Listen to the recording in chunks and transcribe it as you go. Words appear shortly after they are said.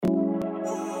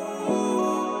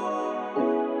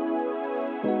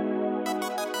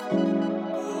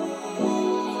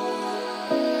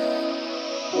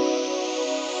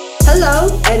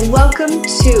Hello and welcome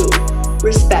to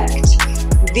Respect,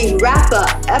 the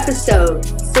wrap-up episode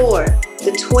for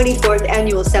the 24th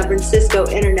Annual San Francisco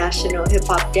International Hip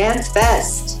Hop Dance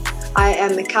Fest. I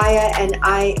am Micaiah and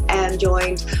I am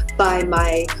joined by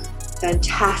my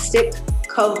fantastic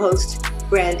co-host,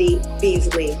 Brandy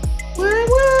Beasley. What?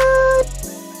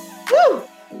 Woo!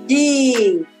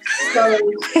 Yee! So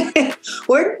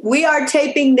we are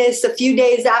taping this a few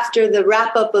days after the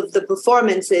wrap-up of the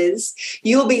performances.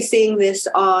 You'll be seeing this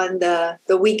on the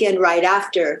weekend right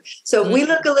after. So if we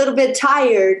look a little bit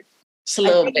tired. Just a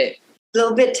little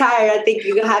bit tired, I think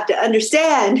you're going to have to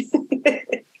understand.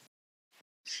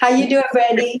 How you doing,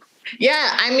 Brandy?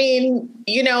 Yeah, I mean,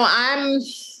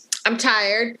 I'm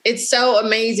tired. It's so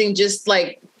amazing, just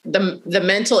like the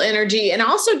mental energy and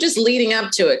also just leading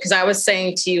up to it. Because I was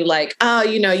saying to you, like, oh,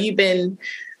 you've been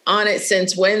on it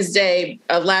since Wednesday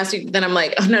of last week. Then I'm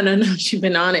like, oh, no. You've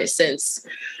been on it since,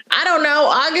 I don't know,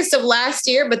 August of last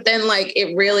year. But then like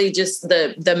it really just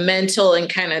the mental and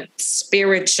kind of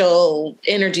spiritual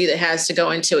energy that has to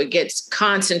go into it gets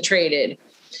concentrated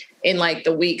in like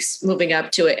the weeks moving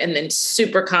up to it. And then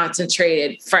super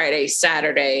concentrated Friday,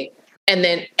 Saturday. And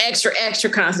then extra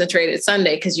concentrated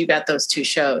Sunday because you got those two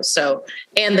shows. So,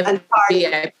 and the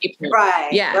VIP. Right.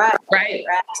 Yeah. Right.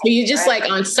 So you just like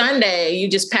on Sunday, you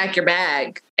just pack your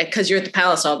bag because you're at the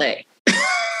Palace all day.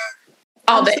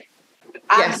 All day.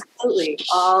 Absolutely. Yes.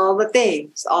 All the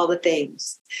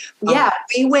things. Yeah.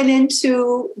 We went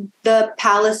into the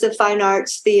Palace of Fine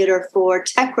Arts Theater for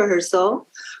tech rehearsal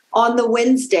on the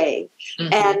Wednesday.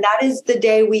 Mm-hmm. And that is the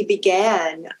day we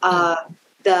began.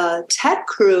 The tech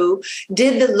crew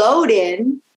did the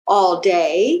load-in all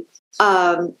day,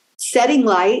 setting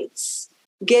lights,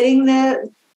 getting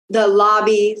the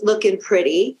lobby looking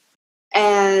pretty.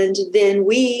 And then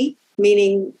we,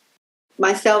 meaning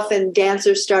myself and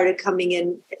dancers, started coming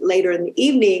in later in the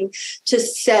evening to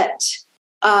set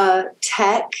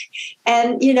tech.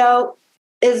 And,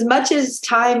 as much as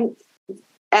time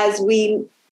as we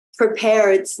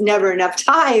prepare, it's never enough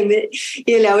time,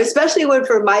 especially when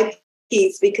for my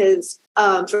piece, because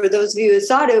for those of you who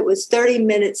saw it was 30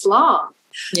 minutes long.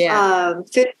 Yeah.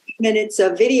 15 minutes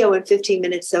of video and 15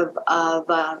 minutes of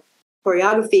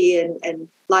choreography and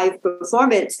live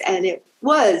performance. And it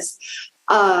was,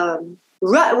 we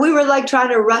were like trying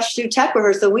to rush through tech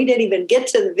rehearsal. We didn't even get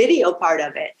to the video part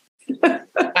of it.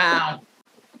 Wow.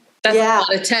 That's a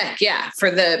lot of tech. Yeah.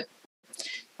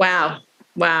 Wow.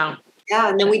 Yeah.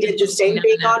 And then we did the same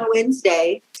thing on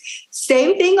Wednesday.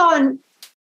 Same thing on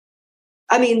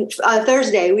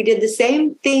Thursday. We did the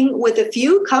same thing with a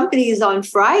few companies on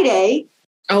Friday.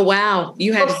 Oh, wow.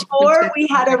 You had before we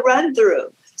had a run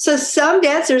through. So some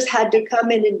dancers had to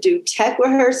come in and do tech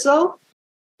rehearsal,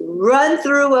 run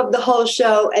through of the whole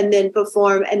show, and then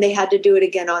perform. And they had to do it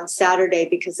again on Saturday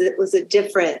because it was a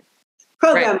different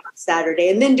program on Saturday,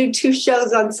 and then do two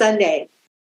shows on Sunday.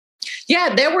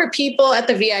 Yeah, there were people at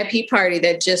the VIP party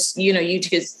that just, you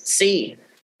could see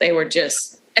they were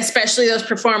just, especially those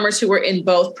performers who were in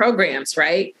both programs,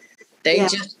 right? They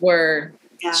just were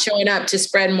showing up to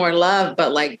spread more love.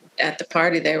 But like at the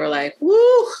party, they were like,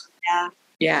 woo.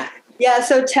 Yeah.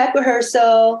 So tech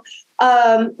rehearsal.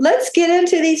 Let's get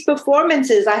into these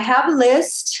performances. I have a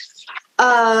list.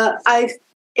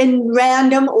 In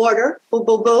random order.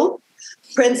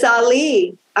 Prince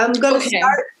Ali. I'm going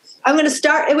to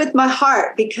start with my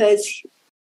heart because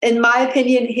in my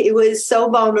opinion, he was so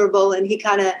vulnerable and he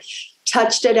kind of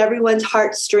touched at everyone's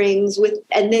heartstrings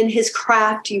and then his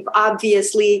craft, you've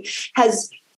obviously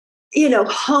has,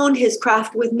 honed his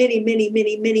craft with many, many,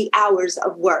 many, many hours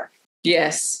of work.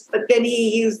 Yes. But then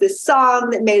he used this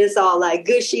song that made us all like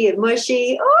gushy and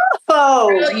mushy. Oh,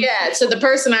 yeah. So the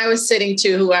person I was sitting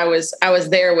to, who I was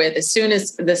there with, as soon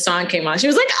as the song came on, she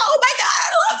was like, "Oh my God,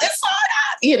 I love this song!"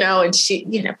 And she,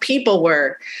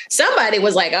 somebody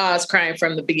was like, "Oh, I was crying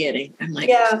from the beginning." I'm like,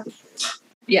 yeah.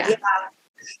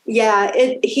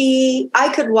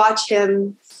 I could watch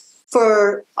him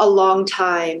for a long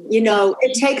time.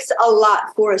 It takes a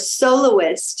lot for a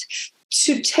soloist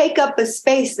to take up a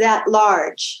space that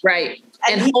large. Right.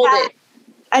 And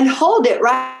hold it,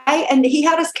 right? And he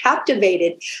had us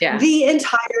captivated the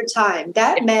entire time.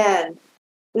 That man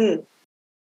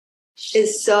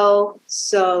is so,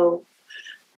 so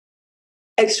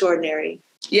extraordinary.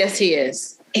 Yes, he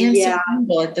is. And so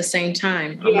humble at the same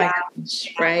time. Oh my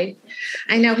gosh, right?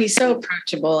 I know he's so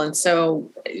approachable and so,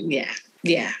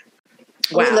 Wow.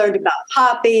 We learned about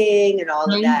popping and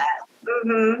all of that.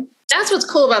 Mm-hmm. That's what's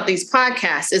cool about these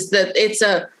podcasts is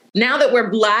that now that we're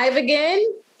live again,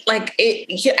 like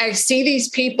I see these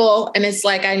people and it's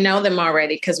like I know them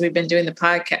already because we've been doing the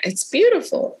podcast. It's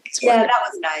beautiful. It's Yeah, wonderful. that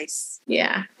was nice.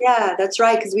 Yeah. Yeah, that's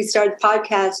right. Because we started the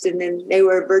podcast and then they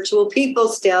were virtual people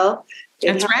still.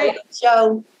 That's right.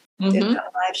 Show. Mm-hmm. Didn't have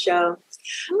a live show.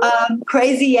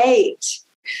 Crazy 8.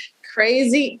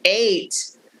 Crazy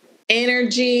 8.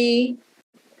 Energy.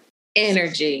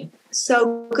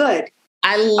 So good.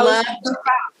 I love.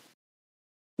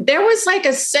 There was like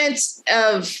a sense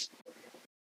of,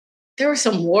 there were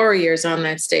some warriors on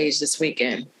that stage this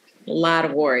weekend. A lot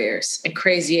of warriors. And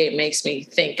Crazy 8 makes me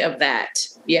think of that.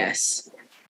 Yes.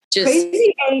 Just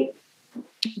Crazy 8.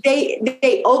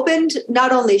 They opened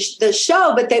not only the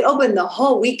show, but they opened the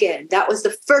whole weekend. That was the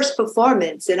first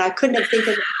performance, and I couldn't have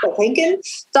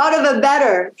thought of a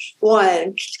better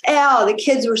one. Oh, the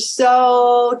kids were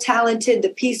so talented. The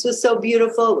piece was so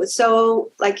beautiful. It was so,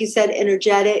 like you said,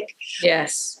 energetic.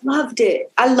 yes. Loved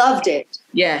it. I loved it.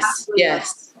 Yes. Absolutely.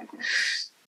 Yes.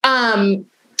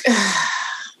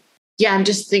 Yeah, I'm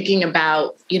just thinking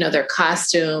about, their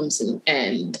costumes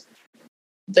and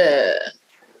the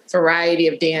variety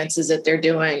of dances that they're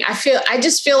doing. I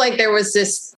just feel like there was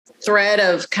this thread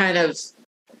of I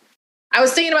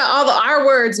was thinking about all the R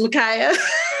words, Micaiah.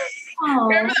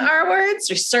 Remember the R words?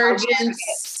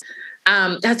 Resurgence.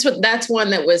 That's one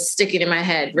that was sticking in my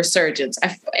head. Resurgence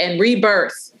and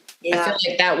rebirth. Yeah. I feel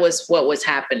like that was what was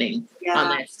happening on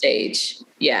that stage.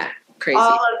 Yeah. Crazy.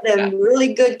 All of them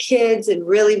really good kids and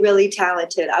really, really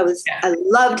talented. I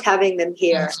loved having them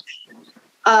here.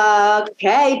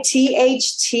 Okay,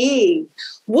 THT.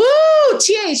 Woo!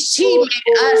 THT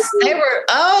made us. They were,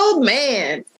 oh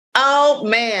man.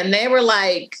 They were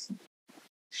like,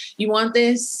 you want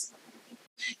this?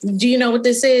 Do you know what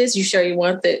this is? You sure you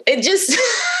want this? It just...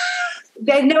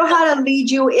 They know how to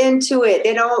lead you into it.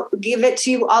 They don't give it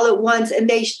to you all at once. And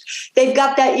they've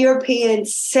got that European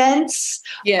sense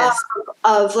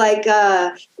of like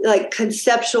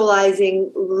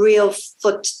conceptualizing real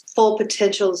full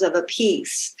potentials of a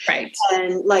piece. Right.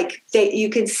 And like you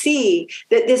can see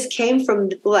that this came from,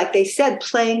 like they said,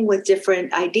 playing with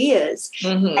different ideas.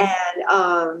 Mm-hmm.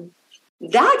 And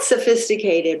that's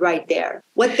sophisticated right there.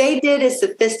 What they did is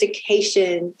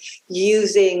sophistication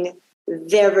using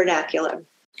their vernacular.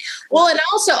 Well, and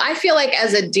also I feel like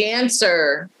as a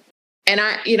dancer, and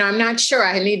I'm not sure,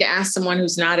 I need to ask someone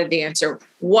who's not a dancer,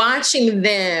 watching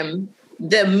them,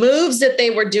 the moves that they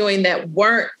were doing that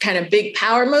weren't kind of big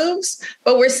power moves,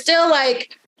 but we're still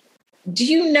like, do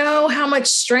you know how much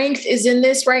strength is in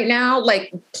this right now?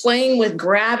 Like playing with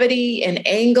gravity and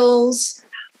angles.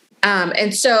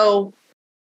 And so,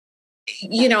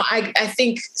 I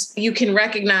think you can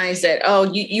recognize that,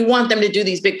 you want them to do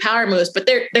these big power moves, but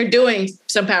they're doing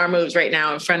some power moves right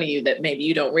now in front of you that maybe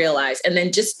you don't realize. And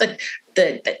then just the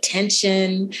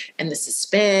tension and the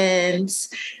suspense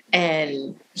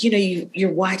and,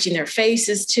 you're watching their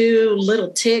faces too,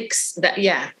 little ticks that,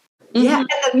 yeah. Mm-hmm. Yeah. And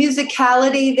the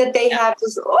musicality that they have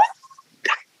was,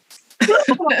 I'm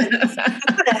going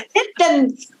to hit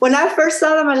them. When I first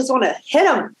saw them, I just want to hit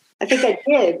them. I think I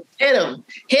did. Hit him.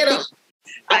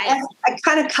 I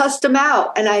kind of cussed him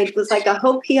out, and I was like, I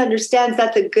hope he understands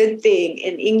that's a good thing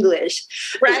in English.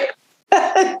 Right.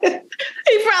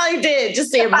 He probably did.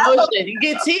 Just the emotion.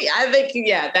 I think,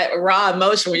 that raw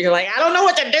emotion where you're like, I don't know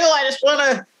what to do. I just want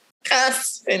to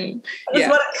cuss. And I just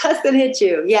want to cuss and hit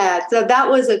you. Yeah. So that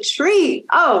was a treat.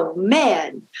 Oh,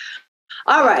 man.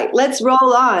 All right. Let's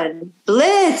roll on.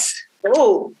 Bliss.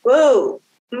 Oh, whoa.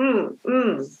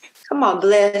 Come on,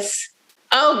 Bliss.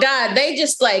 Oh, God. They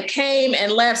just came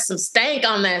and left some stank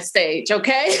on that stage.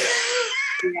 Okay.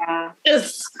 Yeah.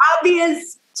 Just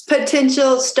obvious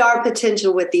star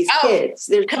potential with these kids.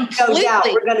 There's no doubt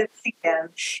we're going to see them.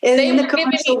 They were giving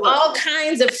me all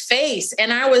kinds of face.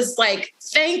 And I was like,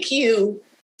 thank you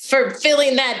for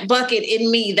filling that bucket in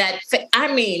me.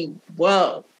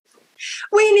 Whoa.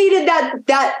 We needed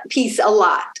that piece a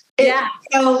lot.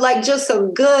 Just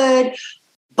some good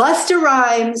Busta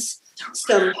Rhymes,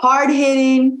 some hard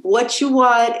hitting, what you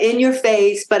want in your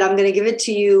face, but I'm going to give it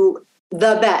to you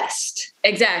the best.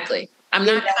 Exactly. I'm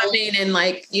not coming in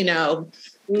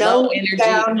no energy.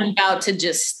 Down. I'm about to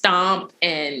just stomp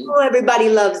and. Oh, everybody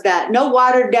loves that. No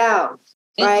watered down,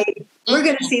 right? Mm-hmm. We're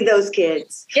going to see those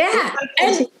kids. Yeah.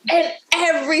 And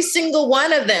every single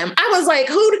one of them. I was like,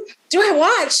 who do I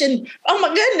watch? And oh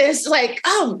my goodness,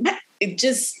 it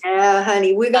just. Yeah,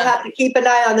 honey, we're going to have to keep an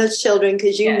eye on those children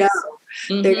because know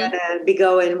they're going to be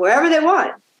going wherever they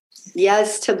want.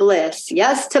 Yes to bliss.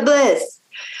 Yes to bliss.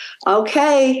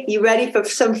 Okay, you ready for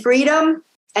some freedom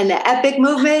and the epic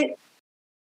movement?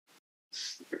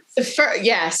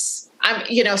 Yes.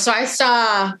 So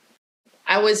I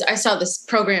I saw this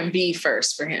program B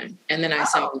first for him, and then I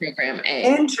saw program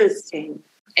A. Interesting.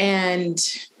 And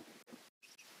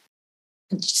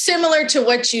similar to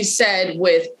what you said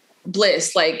with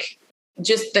Bliss, like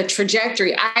just the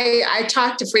trajectory. I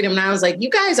talked to Freedom and I was like, you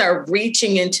guys are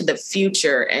reaching into the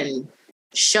future and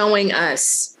showing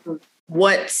us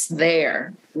what's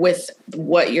there with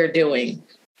what you're doing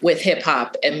with hip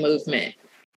hop and movement,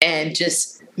 and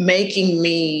just making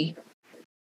me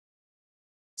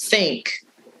think.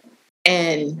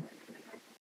 And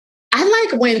I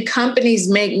like when companies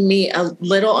make me a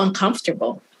little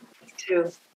uncomfortable. Me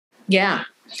too. Yeah.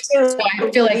 Me So I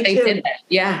feel like they too. did that.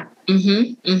 Yeah.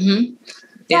 Mm-hmm. Mm-hmm.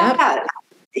 Yeah.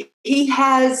 He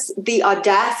has the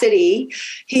audacity,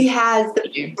 he has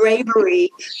the bravery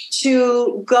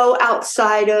to go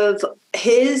outside of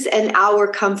his and our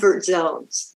comfort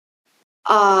zones,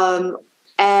 and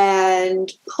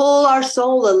pull our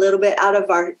soul a little bit out of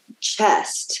our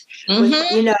chest,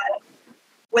 with,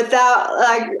 without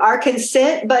like our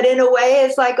consent. But in a way,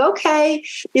 it's like, okay,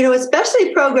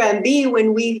 especially program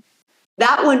B,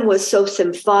 that one was so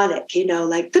symphonic,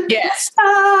 like the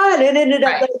and it ended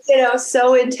up,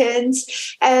 so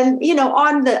intense. And,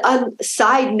 on the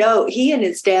side note, he and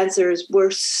his dancers were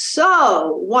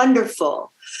so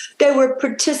wonderful. They were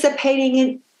participating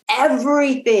in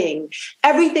everything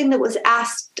that was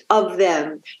asked of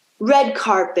them. Red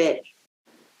carpet,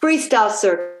 freestyle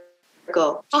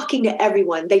circle, talking to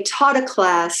everyone. They taught a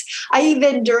class. I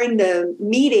even, during the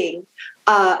meeting,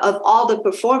 of all the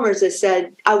performers, that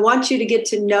said, I want you to get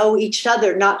to know each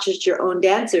other, not just your own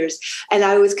dancers. And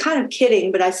I was kind of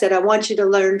kidding, but I said, I want you to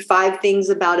learn 5 things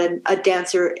about a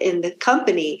dancer in the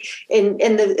company, in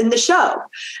the show.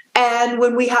 And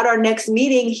when we had our next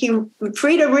meeting,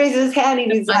 Freedom raised his hand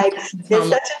and he's like, this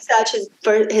such and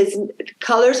such, his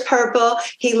color's purple.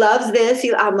 He loves this.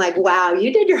 I'm like, wow,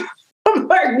 you did your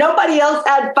homework. Nobody else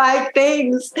had 5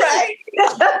 things. Right.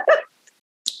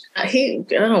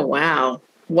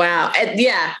 Wow. And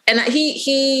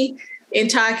he in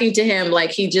talking to him,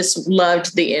 like, he just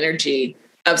loved the energy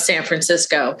of San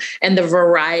Francisco and the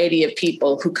variety of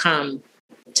people who come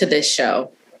to this show.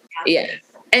 Yeah.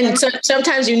 And so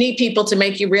sometimes you need people to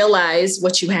make you realize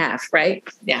what you have, right?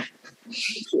 Yeah.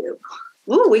 Thank you.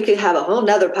 Ooh, we could have a whole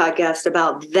nother podcast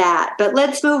about that. But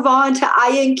let's move on to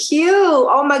INQ.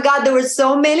 Oh my God, there were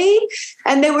so many,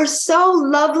 and they were so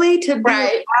lovely to be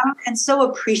around and so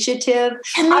appreciative.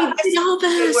 And they did all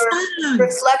this. Were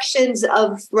reflections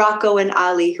of Rocco and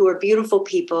Ali, who are beautiful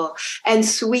people and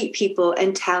sweet people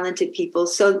and talented people.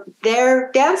 So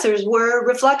their dancers were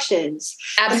reflections.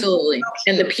 Absolutely.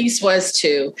 And the piece was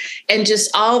too. And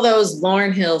just all those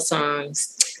Lauryn Hill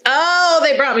songs. Oh,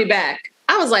 they brought me back.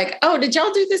 I was like, oh, did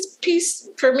y'all do this piece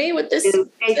for me with this?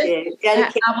 They did.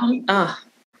 Dedicated,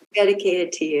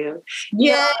 dedicated to you.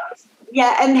 Yeah.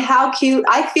 Yeah, and how cute.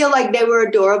 I feel like they were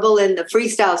adorable in the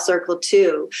freestyle circle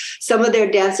too. Some of their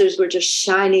dancers were just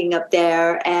shining up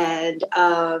there, and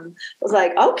I was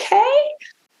like, okay,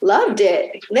 loved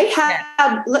it. They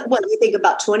had, what do you think,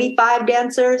 about 25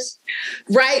 dancers?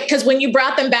 Right, because when you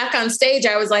brought them back on stage,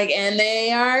 I was like, and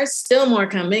they are still more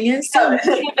coming, and still more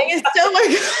coming, and still more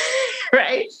coming.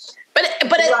 Right. But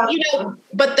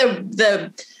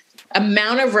the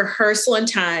amount of rehearsal and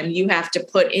time you have to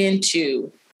put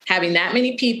into having that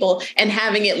many people and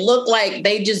having it look like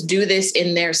they just do this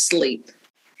in their sleep,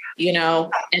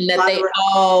 and that they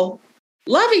all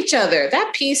love each other.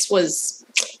 That piece was.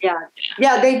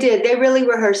 Yeah, they did. They really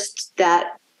rehearsed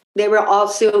that. They were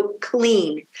also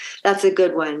clean. That's a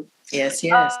good one. Yes.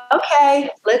 Okay,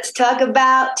 let's talk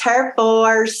about Turf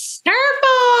Force.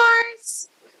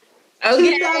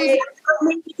 Okay.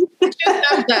 2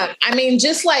 thumbs up. I mean,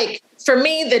 just like for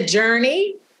me, the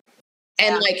journey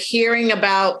and like hearing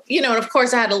about, and of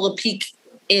course I had a little peek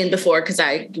in before because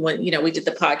we did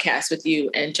the podcast with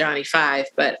you and Johnny Five,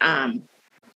 but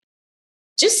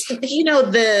just,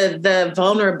 the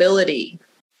vulnerability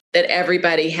that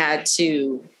everybody had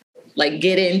to like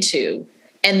get into,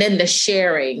 and then the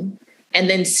sharing,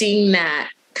 and then seeing that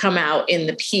come out in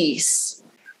the piece.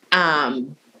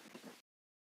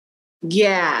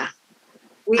 Yeah.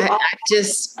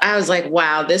 I was like,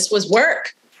 wow, this was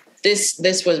work.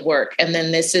 This was work. And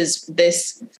then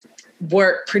this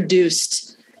work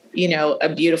produced,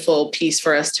 a beautiful piece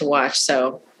for us to watch.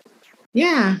 So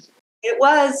yeah. It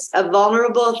was a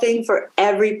vulnerable thing for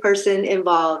every person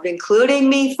involved, including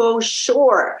me for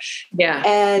sure. Yeah.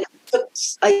 And it took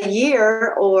a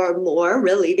year or more,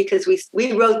 really, because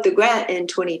we wrote the grant in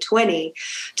 2020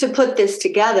 to put this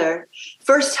together.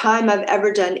 First time I've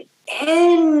ever done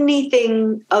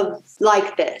anything of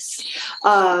like this.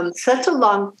 Such a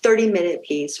long 30-minute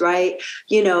piece, right?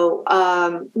 Now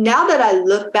that I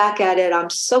look back at it, I'm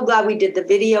so glad we did the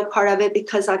video part of it,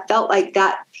 because I felt like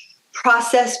that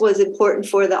process was important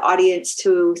for the audience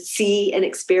to see and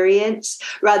experience,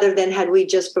 rather than had we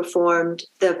just performed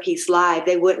the piece live.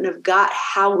 They wouldn't have got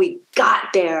how we got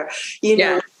there,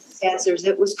 answers.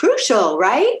 It was crucial,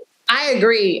 right? I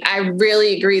agree. I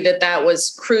really agree that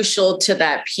was crucial to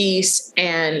that piece.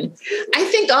 And I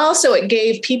think also it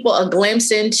gave people a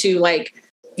glimpse into, like,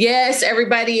 yes,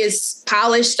 everybody is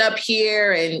polished up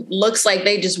here and looks like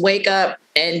they just wake up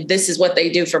and this is what they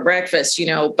do for breakfast,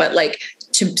 but like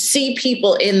to see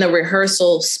people in the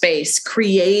rehearsal space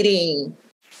creating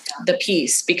the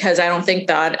piece, because I don't think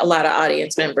that a lot of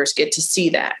audience members get to see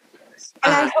that.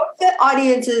 And I hope that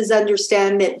audiences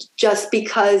understand that just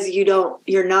because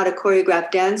you're not a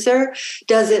choreographed dancer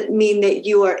doesn't mean that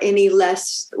you are any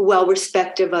less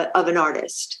well-respected of an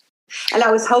artist. And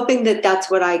I was hoping that that's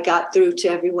what I got through to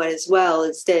everyone as well,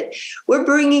 is that we're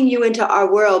bringing you into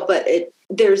our world, but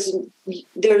there's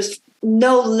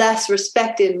no less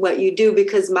respect in what you do,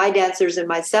 because my dancers and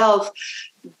myself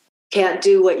can't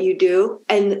do what you do.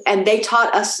 And they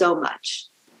taught us so much.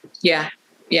 Yeah.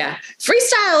 Yeah.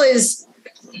 Freestyle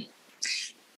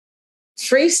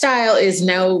is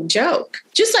no joke.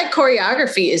 Just like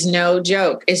choreography is no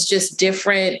joke. It's just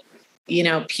different,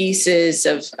 pieces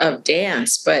of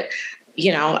dance. But,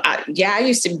 I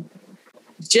used to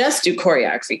just do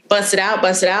choreography, bust it out,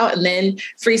 and then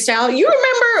freestyle. You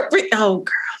remember, oh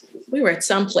girl, we were at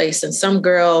some place and some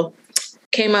girl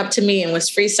came up to me and was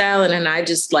freestyling, and I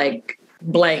just like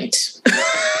blanked.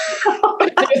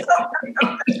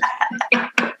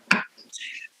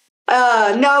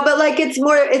 No, but like it's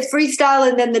freestyle,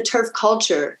 and then the turf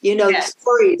culture, the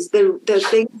stories, the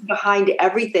things behind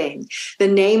everything, the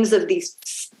names of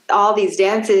all these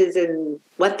dances and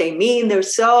what they mean.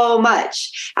 There's so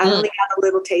much. I only had a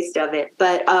little taste of it,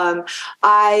 but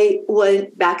I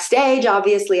went backstage,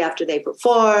 obviously, after they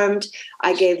performed.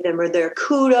 I gave them their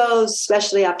kudos,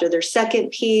 especially after their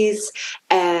second piece.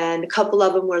 And a couple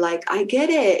of them were like, I get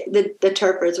it. The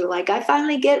turfers were like, I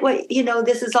finally get what,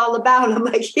 this is all about. I'm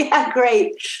like, yeah,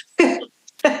 great. But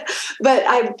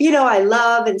I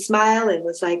love and smile and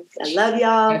was like, I love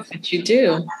y'all. That's what you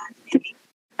do.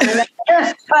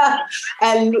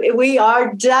 And we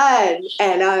are done,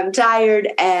 and I'm tired,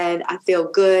 and I feel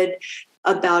good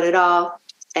about it all.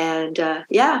 And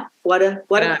what a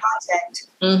project.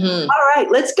 Mm-hmm. All right,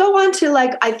 let's go on to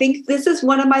I think this is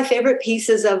one of my favorite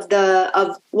pieces of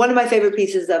the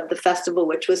festival,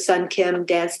 which was Sun Kim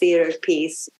Dance Theater's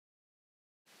piece,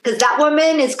 because that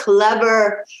woman is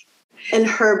clever in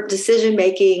her decision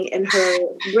making and her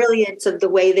brilliance of the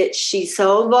way that she's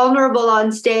so vulnerable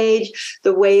on stage,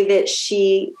 the way that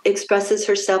she expresses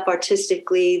herself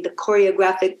artistically, the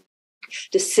choreographic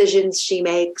decisions she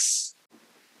makes.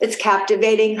 It's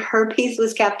captivating. Her piece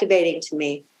was captivating to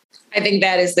me. I think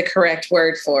that is the correct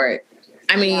word for it.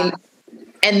 I mean,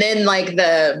 and then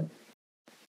I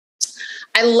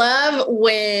love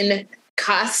when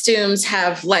costumes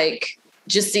have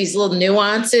just these little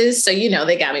nuances. So,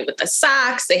 they got me with the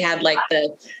socks. They had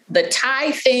the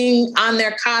tie thing on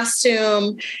their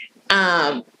costume.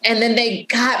 And then they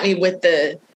got me with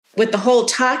the whole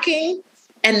talking.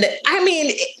 And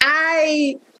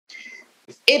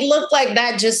it looked like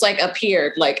that just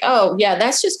appeared oh yeah,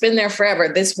 that's just been there forever.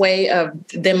 This way of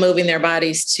them moving their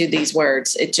bodies to these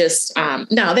words. It just,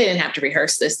 no, they didn't have to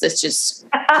rehearse this. This just,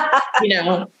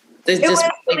 this just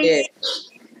what they did.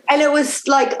 And it was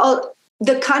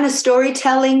the kind of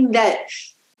storytelling that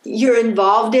you're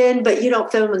involved in, but you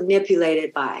don't feel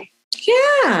manipulated by.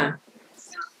 Yeah.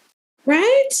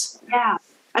 Right? Yeah.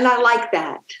 And I like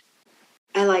that.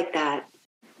 I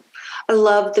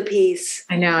love the piece.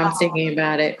 I know. I'm thinking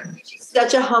about it. She's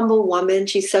such a humble woman.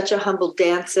 She's such a humble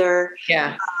dancer.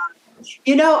 Yeah.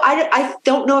 I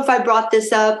don't know if I brought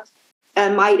this up. I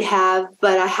might have,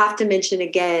 but I have to mention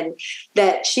again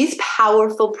that she's a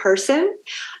powerful person,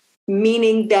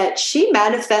 meaning that she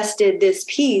manifested this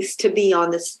piece to be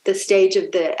on the stage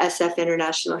of the SF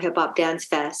International Hip Hop Dance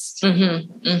Fest. Mm-hmm,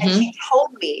 mm-hmm. And she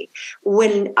told me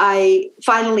when I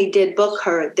finally did book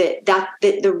her that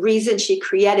the reason she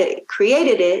created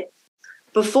it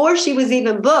before she was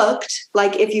even booked,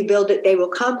 if you build it, they will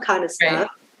come kind of stuff, right,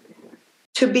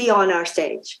 to be on our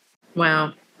stage.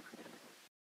 Wow.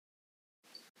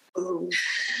 Ooh.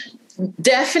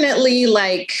 Definitely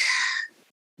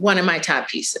one of my top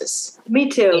pieces. Me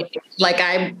too.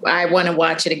 I want to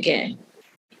watch it again.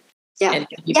 Yeah.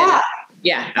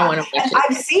 Yeah. I want to watch it.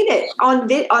 I've seen it on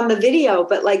the video,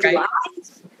 but live.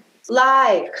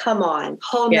 Live, come on,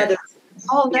 whole nother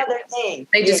thing.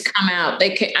 They just come out. They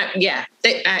can,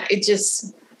 it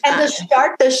just. And to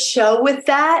start the show with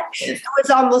that, it was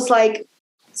almost like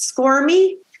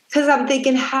squirmy, because I'm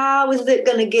thinking, how is it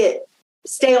going to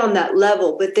stay on that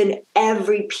level? But then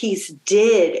every piece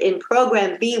did. In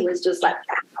program B was just like,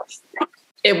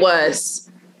 it was.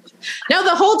 No,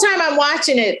 the whole time I'm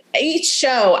watching it, each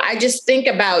show, I just think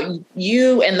about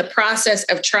you and the process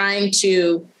of trying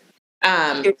to,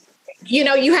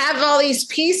 you have all these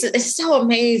pieces. It's so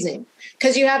amazing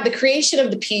because you have the creation of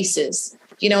the pieces,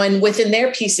 and within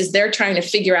their pieces, they're trying to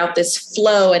figure out this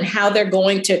flow and how they're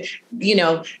going to,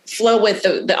 flow with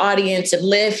the audience and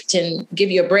lift and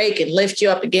give you a break and lift you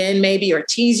up again, maybe, or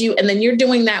tease you. And then you're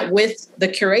doing that with the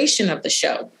curation of the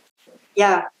show.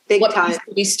 Yeah. Big time.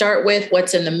 We start with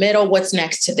what's in the middle, what's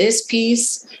next to this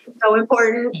piece. So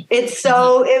important. It's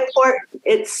so important.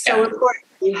 It's so important.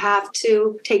 You have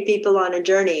to take people on a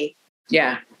journey.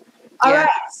 Yeah. All right.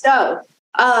 So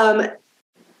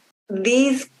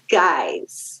these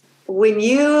guys, when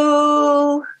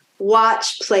you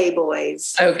watch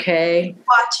Playboys,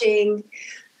 watching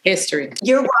history,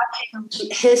 you're watching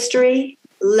history,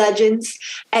 legends,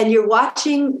 and you're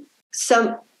watching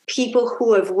some people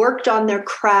who have worked on their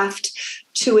craft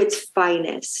to its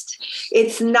finest.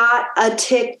 It's not a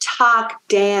TikTok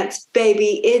dance,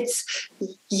 baby. It's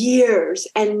years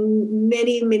and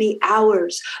many, many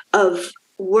hours of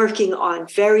working on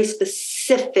very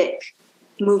specific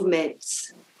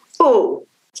movements. Oh,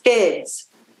 kids,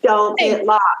 don't get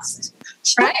lost.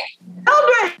 Right.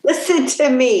 Children, listen to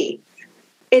me.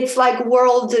 It's like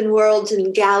worlds and worlds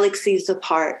and galaxies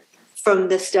apart from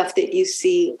the stuff that you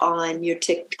see on your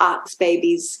TikToks,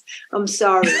 babies. I'm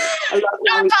sorry. I love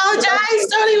Don't apologize.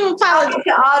 Don't even apologize.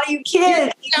 To all you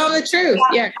kids. Tell the truth.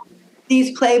 Yeah.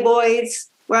 These Playboys,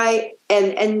 right?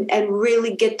 And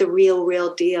really get the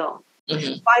real deal.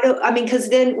 Mm-hmm. Because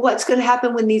then what's going to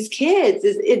happen when these kids,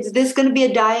 is this going to be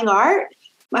a dying art?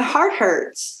 My heart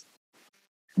hurts.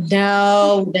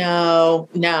 No.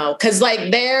 Cause I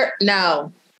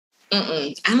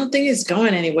don't think it's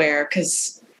going anywhere.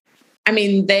 Cause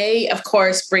they, of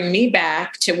course, bring me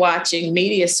back to watching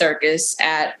Media Circus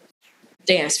at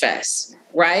Dance Fest,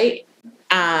 right?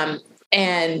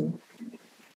 And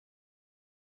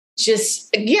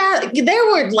just, there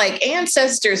were like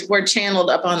ancestors were channeled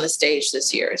up on the stage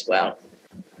this year as well.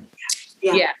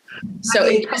 Yeah. So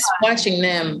just watching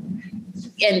them,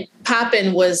 and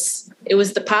Poppin' was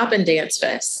the Poppin' Dance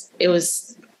Fest. It was.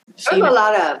 There was a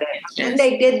lot of it. Yes. And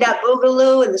they did that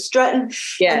boogaloo and the strutting,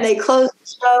 and they closed the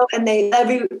show, and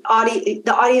the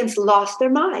audience lost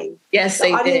their mind. Yes,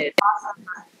 they did.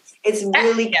 It's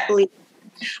really clean.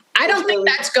 I don't think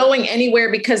that's going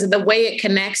anywhere because of the way it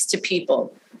connects to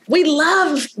people. We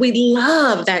love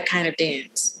that kind of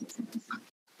dance.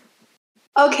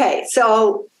 Okay,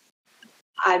 so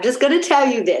I'm just going to tell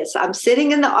you this. I'm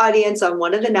sitting in the audience on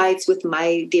one of the nights with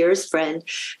my dearest friend,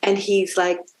 and he's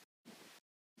like,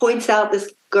 points out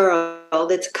this girl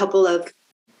that's a couple of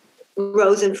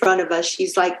rows in front of us.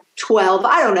 She's like 12.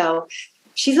 I don't know.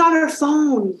 She's on her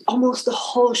phone almost the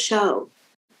whole show.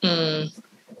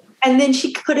 And then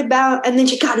she put it down, and then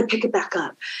she got to pick it back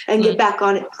up and get back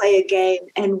on it, play a game.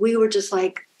 And we were just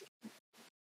like,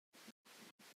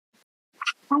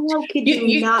 how could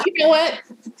you not? You know what?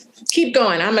 Keep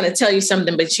going. I'm going to tell you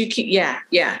something, but you keep,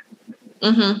 yeah.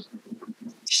 Mm-hmm.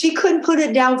 She couldn't put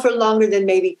it down for longer than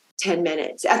maybe 10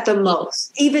 minutes at the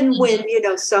most, even when,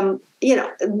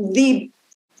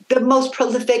 the most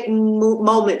prolific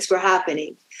moments were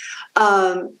happening.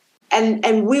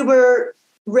 And we were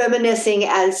reminiscing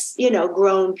as,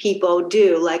 grown people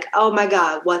do, like, oh my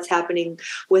God, what's happening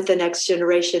with the next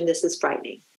generation? This is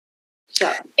frightening.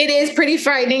 So it is pretty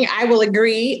frightening. I will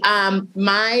agree.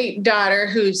 My daughter,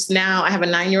 who's now, I have a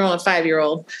 9-year-old and a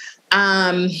 5-year-old.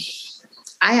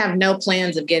 I have no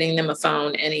plans of getting them a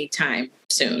phone anytime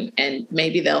soon, and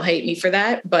maybe they'll hate me for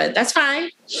that, but that's fine.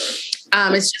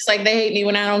 It's just like they hate me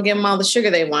when I don't give them all the sugar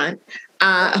they want.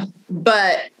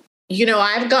 But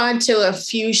I've gone to a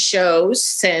few shows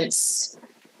since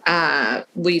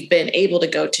we've been able to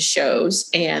go to shows,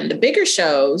 and the bigger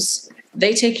shows,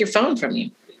 they take your phone from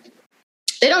you.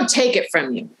 They don't take it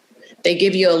from you. They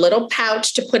give you a little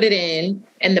pouch to put it in,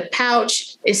 and the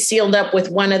pouch is sealed up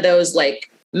with one of those like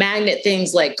magnet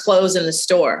things like clothes in the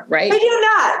store, right? I do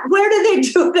not. Where do they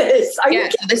do this?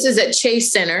 This is at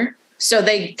Chase Center. So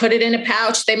they put it in a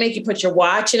pouch. They make you put your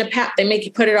watch in a pouch. They make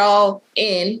you put it all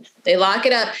in. They lock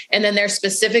it up. And then there's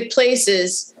specific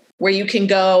places where you can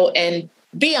go and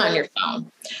be on your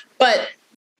phone. But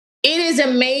it is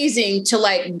amazing to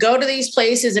like go to these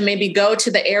places and maybe go to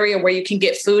the area where you can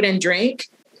get food and drink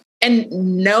and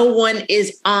no one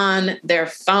is on their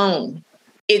phone.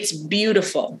 It's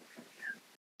beautiful.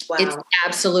 Wow. It's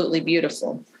absolutely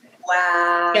beautiful.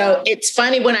 Wow. So it's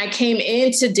funny, when I came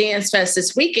into Dance Fest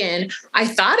this weekend, I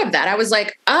thought of that. I was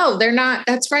like, oh,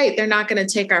 that's right. They're not going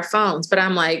to take our phones. But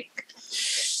I'm like,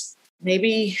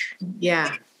 maybe,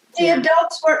 yeah. The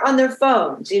adults weren't on their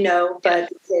phones, but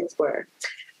the kids were.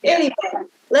 Yeah. Anyway,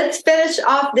 let's finish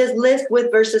off this list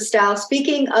with VersaStyle.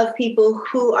 Speaking of people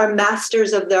who are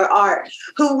masters of their art,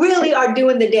 who really are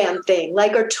doing the damn thing,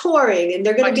 like are touring, and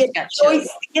they're going to be at Joyce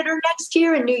Theater next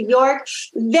year in New York.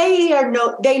 They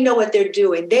know what they're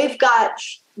doing. They've got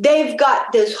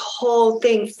this whole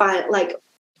thing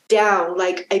down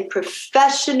like a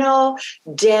professional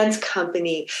dance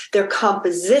company. Their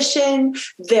composition,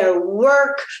 their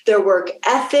work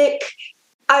ethic.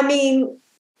 I mean,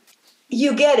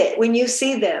 you get it when you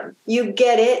see them. You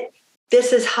get it.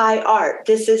 This is high art.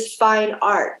 This is fine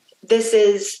art. This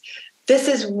is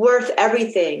worth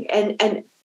everything. And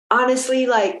honestly,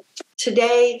 like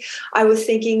today, I was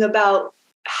thinking about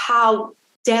how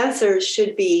dancers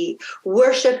should be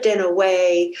worshipped in a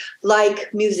way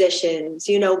like musicians,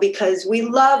 because we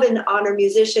love and honor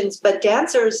musicians, but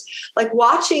dancers, like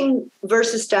watching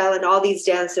VersaStyle and all these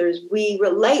dancers, we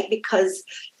relate because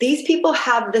these people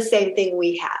have the same thing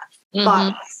we have.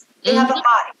 Bodies. They have a body.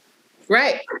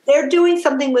 Right. They're doing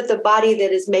something with the body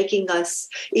that is making us,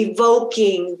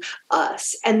 evoking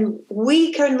us. And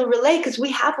we can relate because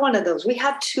we have one of those. We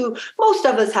have two, most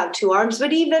of us have two arms,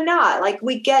 but even not. Like,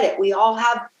 we get it. We all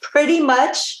have pretty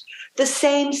much the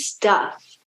same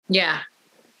stuff. Yeah.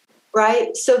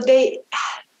 Right? So they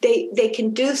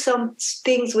can do some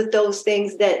things with those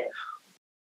things that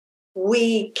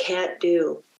we can't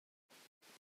do.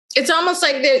 It's almost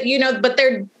like but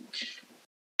they're,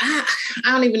 I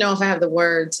don't even know if I have the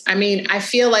words. I mean, I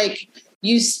feel like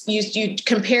you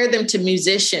compare them to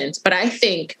musicians, but I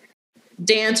think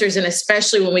dancers, and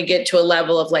especially when we get to a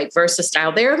level of like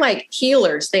VersaStyle, they're like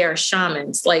healers. They are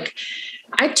shamans. Like,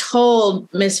 I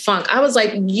told Miss Funk, I was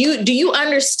like, do you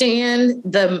understand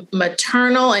the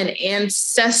maternal and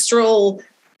ancestral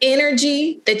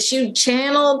energy that you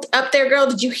channeled up there, girl?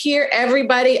 Did you hear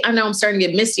everybody? I know I'm starting to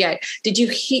get misty-eyed. Did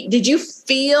you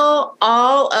feel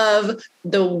all of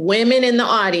the women in the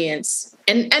audience,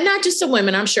 and not just the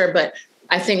women, I'm sure, but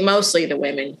I think mostly the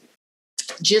women,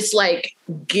 just like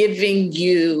giving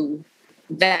you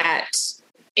that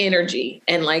energy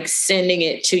and like sending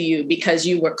it to you because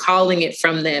you were calling it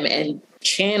from them and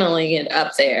channeling it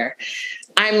up there.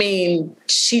 I mean,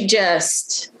 she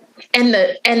just, and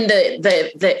the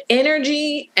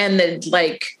energy and the,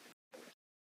 like,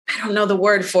 I don't know the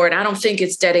word for it. I don't think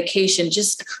it's dedication.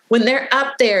 Just when they're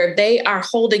up there, they are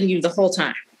holding you the whole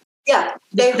time. Yeah.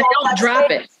 They don't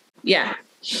drop it. Yeah.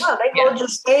 No, they hold your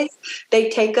space. They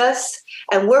take us,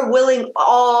 and we're willing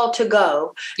all to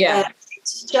go. Yeah. And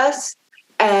it's just,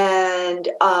 and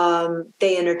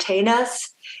they entertain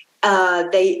us.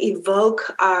 They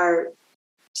evoke our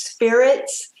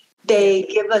spirits. They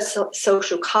give us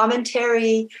social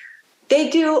commentary. They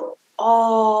do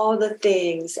all the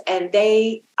things, and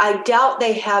I doubt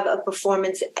they have a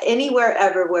performance anywhere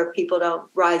ever where people don't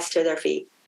rise to their feet.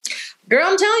 Girl,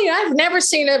 I'm telling you, I've never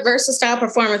seen a VersaStyle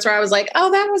performance where I was like,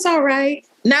 oh, that was all right.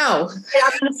 No.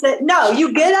 I'm going to say, no,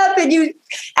 you get up and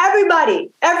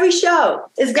every show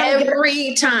is going to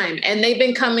every time. And they've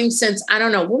been coming since, I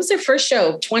don't know, what was their first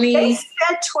show? They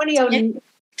said 2009.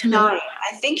 I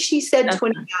think she said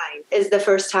 29 is the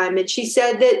first time. And she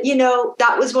said that,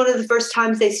 that was one of the first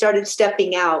times they started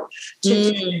stepping out to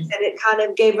do this, and it kind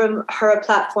of gave her a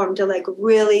platform to like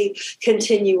really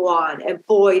continue on. And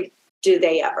boy, did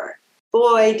they ever.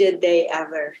 Boy, did they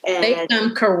ever. And they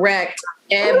come correct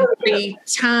every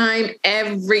time,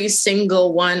 every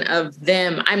single one of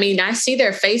them. I mean, I see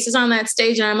their faces on that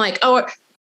stage and I'm like, oh,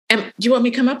 do you want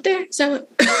me to come up there? So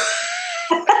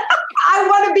I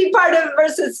want to be part of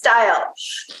VersaStyle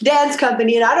dance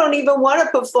company, and I don't even want to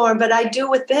perform, but I do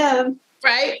with them.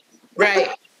 Right.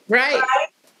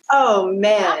 Oh,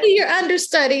 man. I'll be your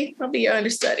understudy.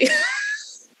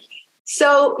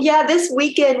 So, yeah, this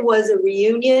weekend was a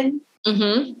reunion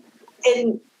in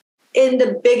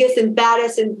the biggest and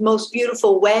baddest and most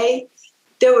beautiful way.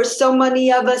 There were so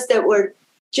many of us that were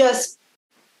just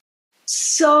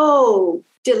so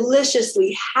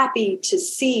deliciously happy to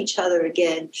see each other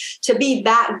again, to be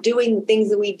back doing the things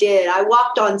that we did. I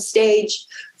walked on stage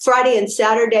Friday and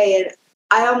Saturday, and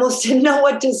I almost didn't know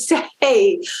what to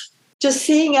say. Just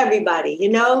seeing everybody,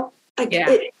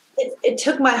 It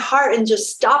took my heart and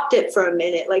just stopped it for a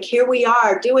minute. Like, here we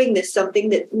are doing something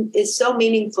that is so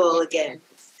meaningful again.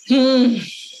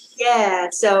 Yeah.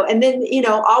 So, and then,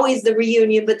 always the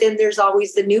reunion, but then there's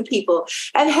always the new people.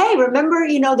 And hey, remember,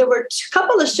 there were a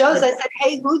couple of shows I said,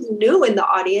 hey, who's new in the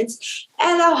audience?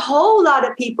 And a whole lot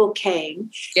of people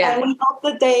came. Yeah. And we hope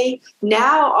that they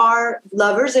now are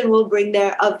lovers and will bring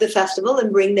of the festival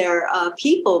and bring their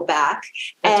people back.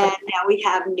 That's right. Now we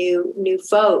have new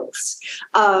folks.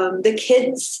 The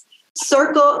kids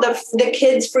circle, the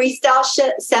kids freestyle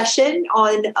session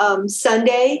on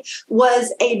Sunday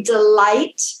was a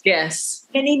delight. Yes.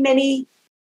 Many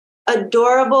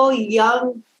adorable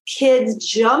young kids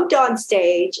jumped on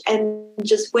stage and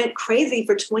just went crazy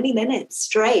for 20 minutes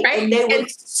straight. Right? And they were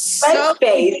so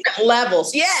different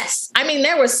levels. Yes. I mean,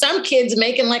 there were some kids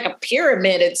making like a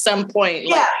pyramid at some point.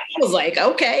 Yeah. I was like,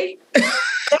 okay.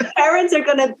 Their parents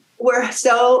were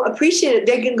so appreciative.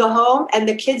 They can go home and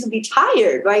the kids would be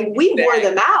tired, right? We wore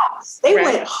them out. They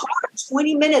went hard,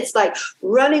 20 minutes, like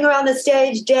running around the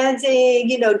stage, dancing,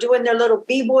 doing their little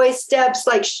B-boy steps,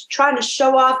 like trying to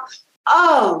show off.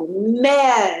 Oh,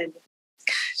 man.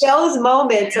 Those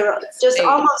moments are just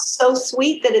almost so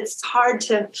sweet that it's hard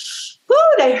to,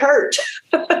 they hurt.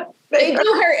 They do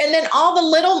hurt. And then all the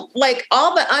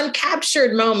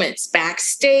uncaptured moments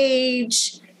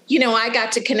backstage. I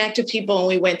got to connect with people and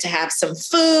we went to have some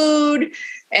food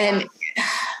and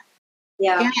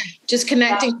just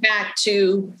connecting back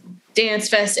to Dance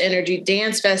Fest energy,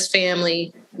 Dance Fest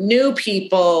family, new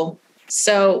people.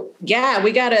 So we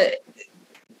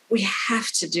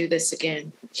have to do this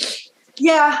again.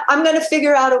 Yeah, I'm going to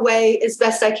figure out a way as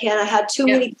best I can. I had too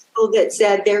many people that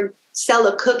said they'll sell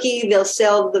a cookie, they'll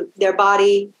sell their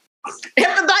body.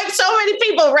 Like so many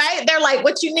people, right? They're like,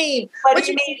 what you need? What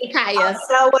you need, Kaya?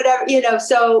 So whatever,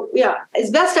 so as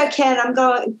best I can, I'm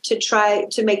going to try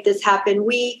to make this happen.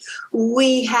 We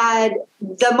had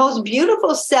the most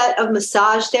beautiful set of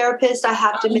massage therapists, I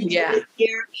have to mention,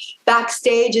 here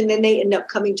backstage, and then they end up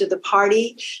coming to the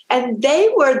party. And they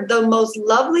were the most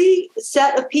lovely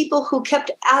set of people who kept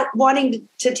wanting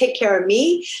to take care of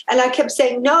me. And I kept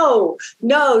saying, no,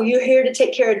 you're here to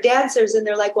take care of dancers. And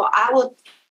they're like, well, I will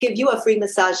give you a free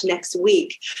massage next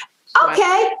week.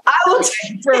 Okay, I will.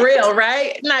 For real,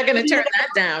 right? Not going to turn that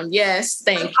down. Yes,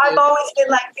 thank you. I've always been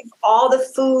like, all the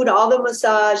food, all the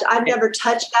massage. I've never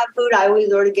touched that food. I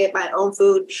always order to get my own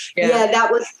food. Yeah,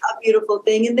 that was a beautiful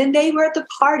thing. And then they were at the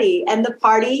party, and the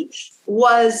party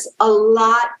was a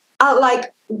lot,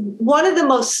 like one of the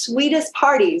most sweetest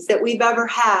parties that we've ever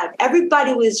had.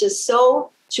 Everybody was just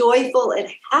so joyful and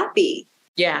happy.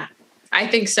 Yeah. I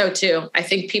think so too. I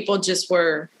think people just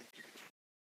were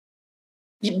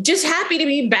just happy to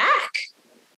be back,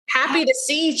 happy to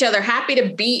see each other, happy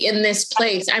to be in this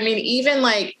place. I mean, even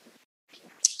like,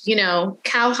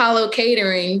 Cow Hollow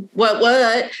Catering,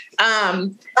 just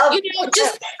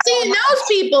seeing those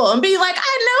people and be like,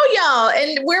 I know y'all,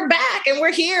 and we're back and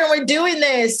we're here and we're doing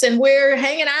this and we're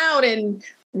hanging out and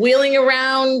wheeling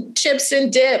around chips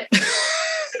and dip.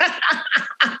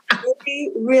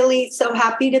 Really so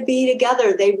happy to be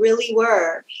together. They really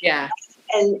were. Yeah.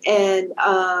 And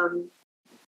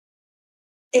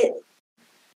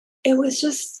it was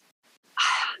just,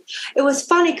 it was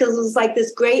funny because it was like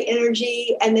this great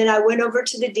energy. And then I went over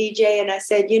to the DJ and I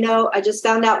said, I just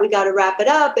found out we got to wrap it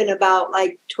up in about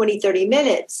like 20, 30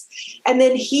 minutes. And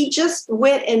then he just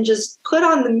went and just put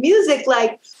on the music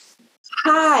like,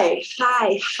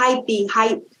 hypey,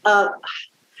 hype up.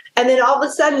 And then all of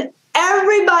a sudden,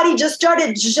 everybody just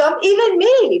started jumping, even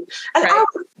me. And I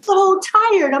was so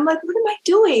tired. I'm like, what am I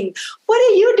doing? What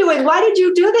are you doing? Why did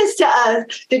you do this to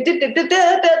us? Then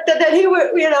he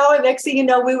were, and next thing you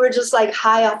know, we were just like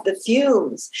high off the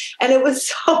fumes. And it was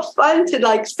so fun to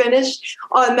like finish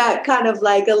on that kind of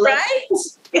like a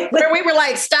where we were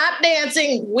like, stop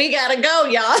dancing. We got to go,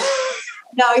 y'all.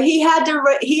 No, he had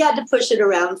to push it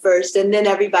around first, and then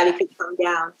everybody could come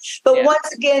down. But once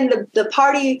again, the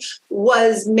party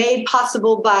was made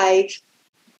possible by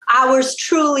ours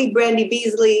truly, Brandy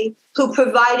Beasley, who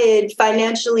provided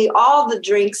financially all the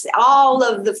drinks, all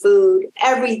of the food,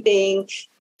 everything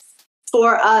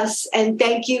for us. And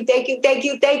thank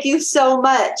you so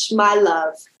much, my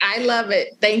love. I love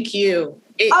it. Thank you.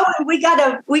 And we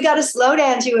gotta slow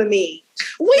dance, you and me.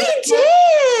 We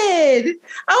did.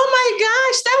 Oh my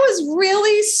gosh, that was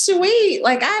really sweet.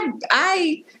 Like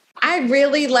I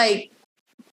really like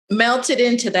melted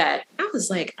into that. I was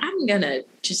like, I'm gonna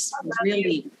just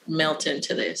really melt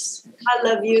into this. I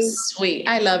love you. Sweet.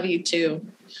 I love you too.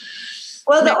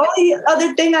 Well, the only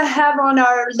other thing I have on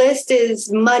our list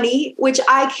is money, which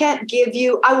I can't give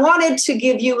you. I wanted to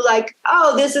give you like,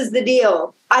 oh, this is the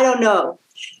deal. I don't know.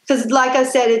 Because like I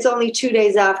said, it's only 2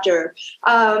 days after.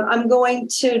 I'm going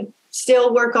to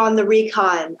still work on the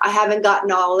recon. I haven't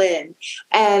gotten all in.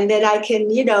 And then I can,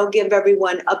 give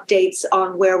everyone updates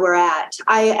on where we're at.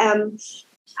 I am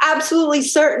absolutely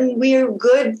certain we're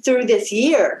good through this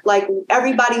year. Like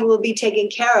everybody will be taken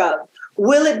care of.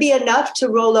 Will it be enough to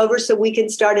roll over so we can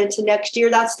start into next year?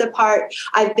 That's the part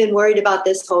I've been worried about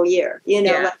this whole year,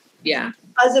 Yeah.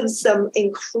 Because of some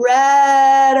incredible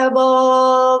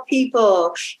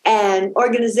people and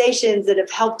organizations that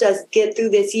have helped us get through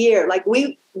this year. Like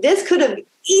this could have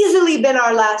easily been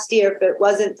our last year if it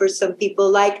wasn't for some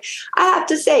people. Like I have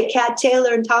to say, Kat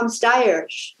Taylor and Tom Steyer,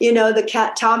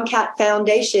 the Tomcat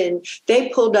Foundation, they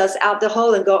pulled us out the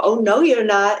hole and go, oh, no, you're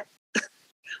not.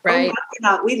 Right. Oh, no, you're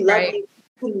not. We love you.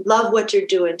 We love what you're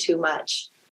doing too much.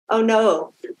 Oh,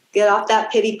 no. Get off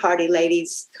that pity party,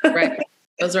 ladies. Right.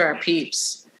 Those are our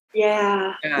peeps.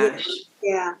 Yeah. Gosh.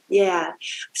 Yeah.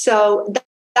 So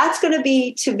that's going to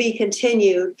be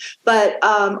continued. But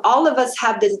all of us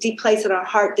have this deep place in our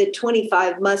heart that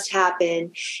 25 must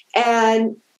happen.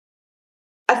 And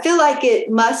I feel like it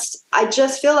must. I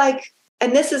just feel like,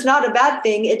 and this is not a bad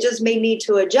thing, it just may need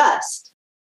to adjust.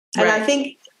 And I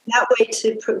think that way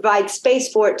to provide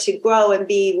space for it to grow and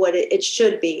be what it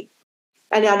should be.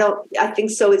 And I think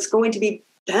so. It's going to be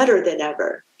better than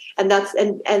ever. And that's,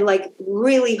 and like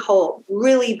really whole,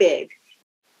 really big.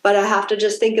 But I have to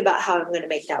just think about how I'm going to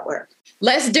make that work.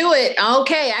 Let's do it.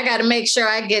 Okay. I got to make sure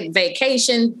I get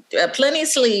vacation, plenty of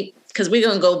sleep, because we're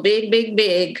going to go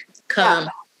big come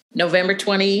November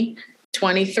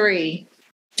 2023.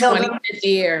 25th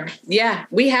year. Yeah,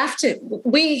 we have to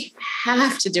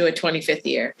do a 25th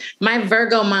year. My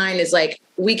Virgo mind is like,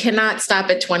 we cannot stop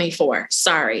at 24.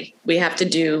 Sorry. We have to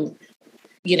do,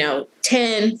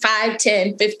 10, 5,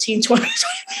 10, 15, 20.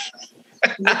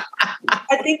 I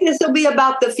think this will be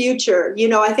about the future.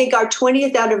 I think our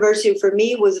 20th anniversary for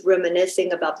me was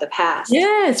reminiscing about the past.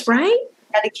 Yes, right.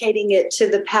 Dedicating it to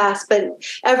the past. But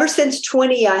ever since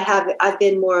 20, I've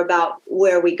been more about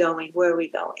where are we going?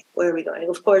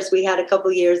 Of course, we had a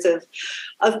couple years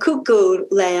of cuckoo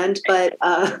land, but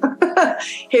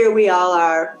here we all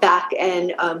are back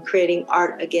and creating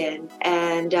art again.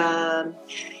 And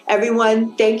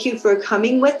everyone, thank you for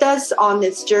coming with us on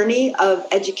this journey of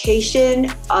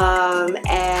education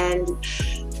and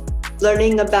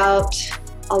learning about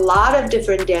a lot of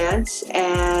different dance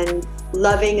and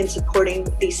loving and supporting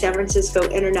the San Francisco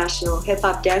International Hip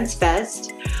Hop Dance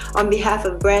Fest. On behalf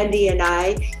of Brandy and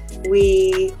I,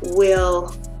 we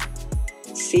will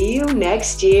see you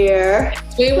next year.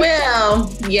 We will.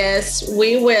 Yes,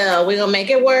 we will. We're going to make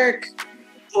it work.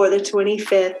 For the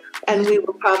 25th. And we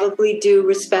will probably do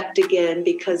Respect again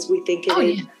because we think it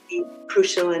is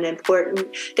crucial and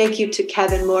important. Thank you to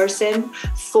Kevin Morrison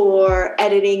for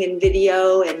editing and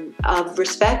video and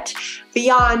Respect.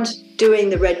 Beyond doing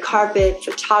the red carpet,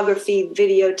 photography,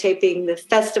 videotaping the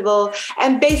festival,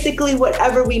 and basically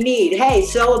whatever we need. Hey,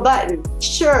 sew a button.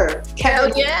 Sure.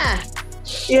 Hell yeah.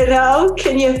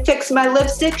 Can you fix my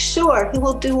lipstick? Sure. He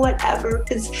will do whatever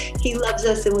because he loves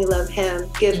us and we love him.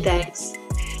 Give thanks.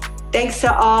 Thanks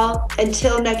to all.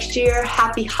 Until next year,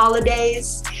 happy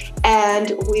holidays.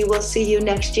 And we will see you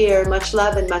next year. Much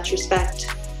love and much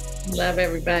respect. Love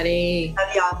everybody.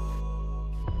 Love y'all.